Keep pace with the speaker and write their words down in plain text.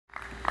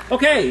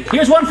Okay,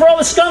 here's one for all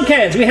the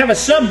Skunkheads. We have a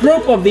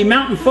subgroup of the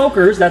Mountain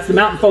Folkers. That's the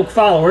Mountain Folk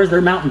followers.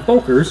 They're Mountain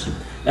Folkers.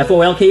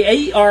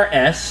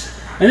 Folkers.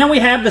 And then we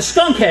have the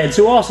Skunkheads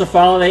who also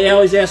follow. They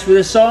always ask for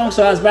this song,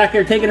 so I was back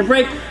there taking a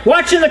break,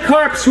 watching the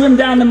carp swim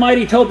down the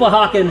mighty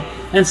Topahaken,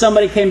 and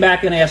somebody came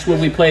back and asked, will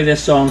we play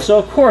this song? So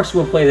of course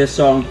we'll play this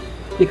song,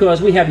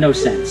 because we have no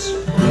sense.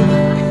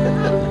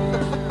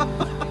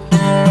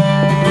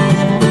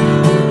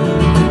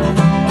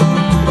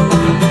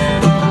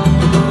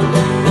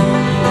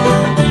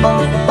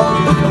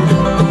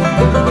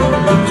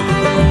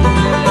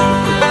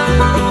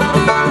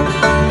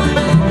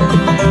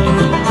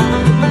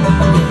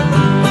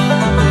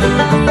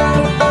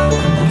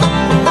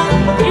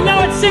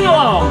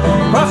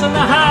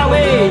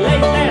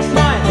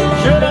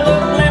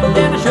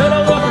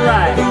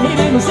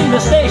 See the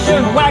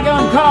station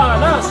wagon car,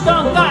 the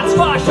skunk got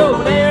squashed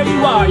over there.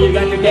 You are, you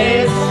got your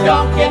dead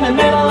skunk in the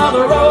middle of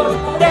the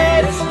road,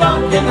 dead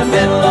skunk in the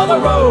middle of the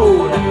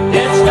road,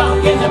 dead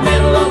skunk in the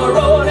middle of the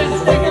road, and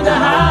it's sticking to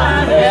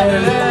high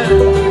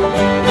heaven.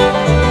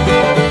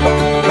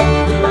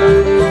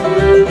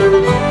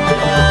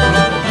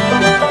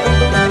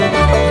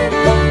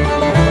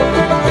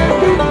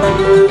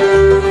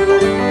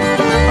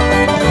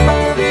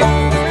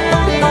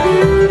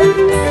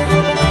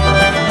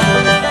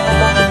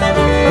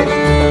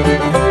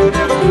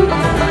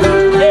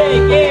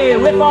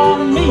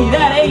 On me,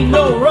 that ain't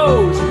no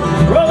rose.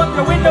 Roll up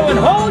your window and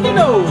hold your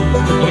nose.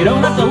 You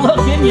don't have to look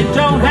and you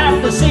don't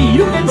have to see.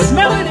 You can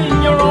smell it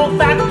in your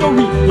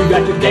olfactory. You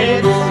got your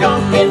dead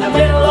skunk in the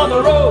middle of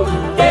the road.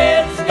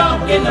 Dead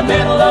skunk in the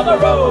middle of the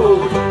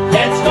road.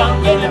 Dead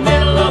skunk in the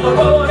middle of the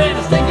road, and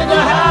it's stinking to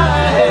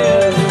high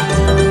heaven.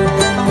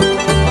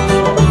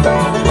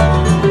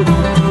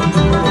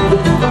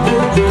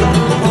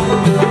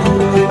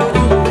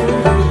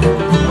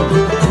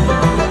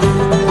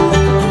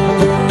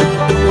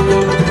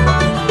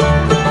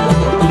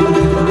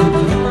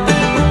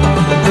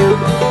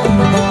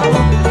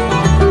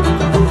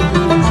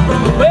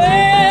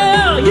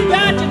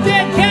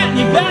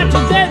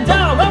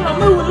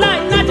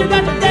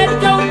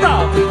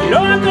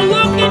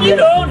 You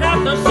don't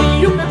have to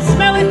see, you can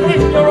smell it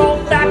in your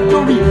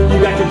olfactory. You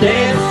got your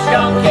dead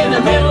skunk in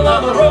the middle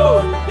of the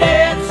road.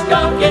 Dead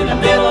skunk in the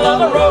middle of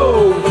the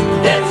road.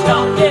 Dead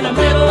skunk in the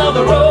middle of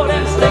the road,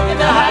 and it's sticking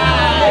to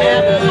high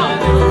heaven.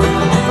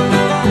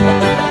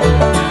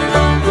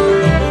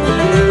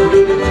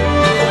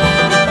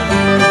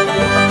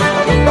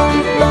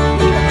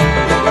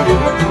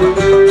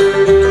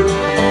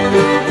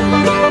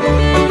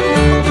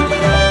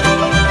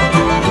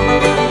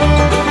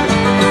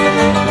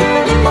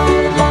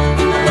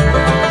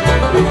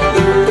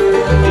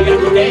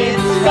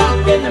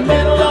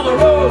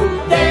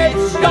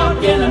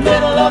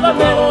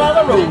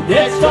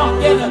 Dead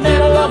skunk in the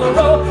middle of the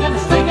road, and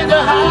it's stinking to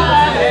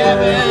high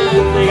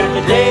heaven. They got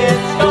your dead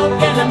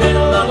skunk in the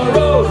middle of the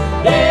road.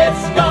 Dead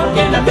skunk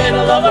in the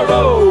middle of the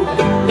road.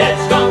 Dead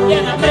skunk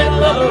in the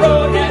middle of the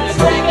road, and it's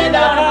stinking to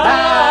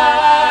high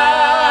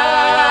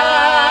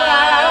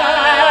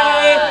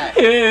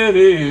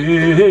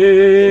heaven.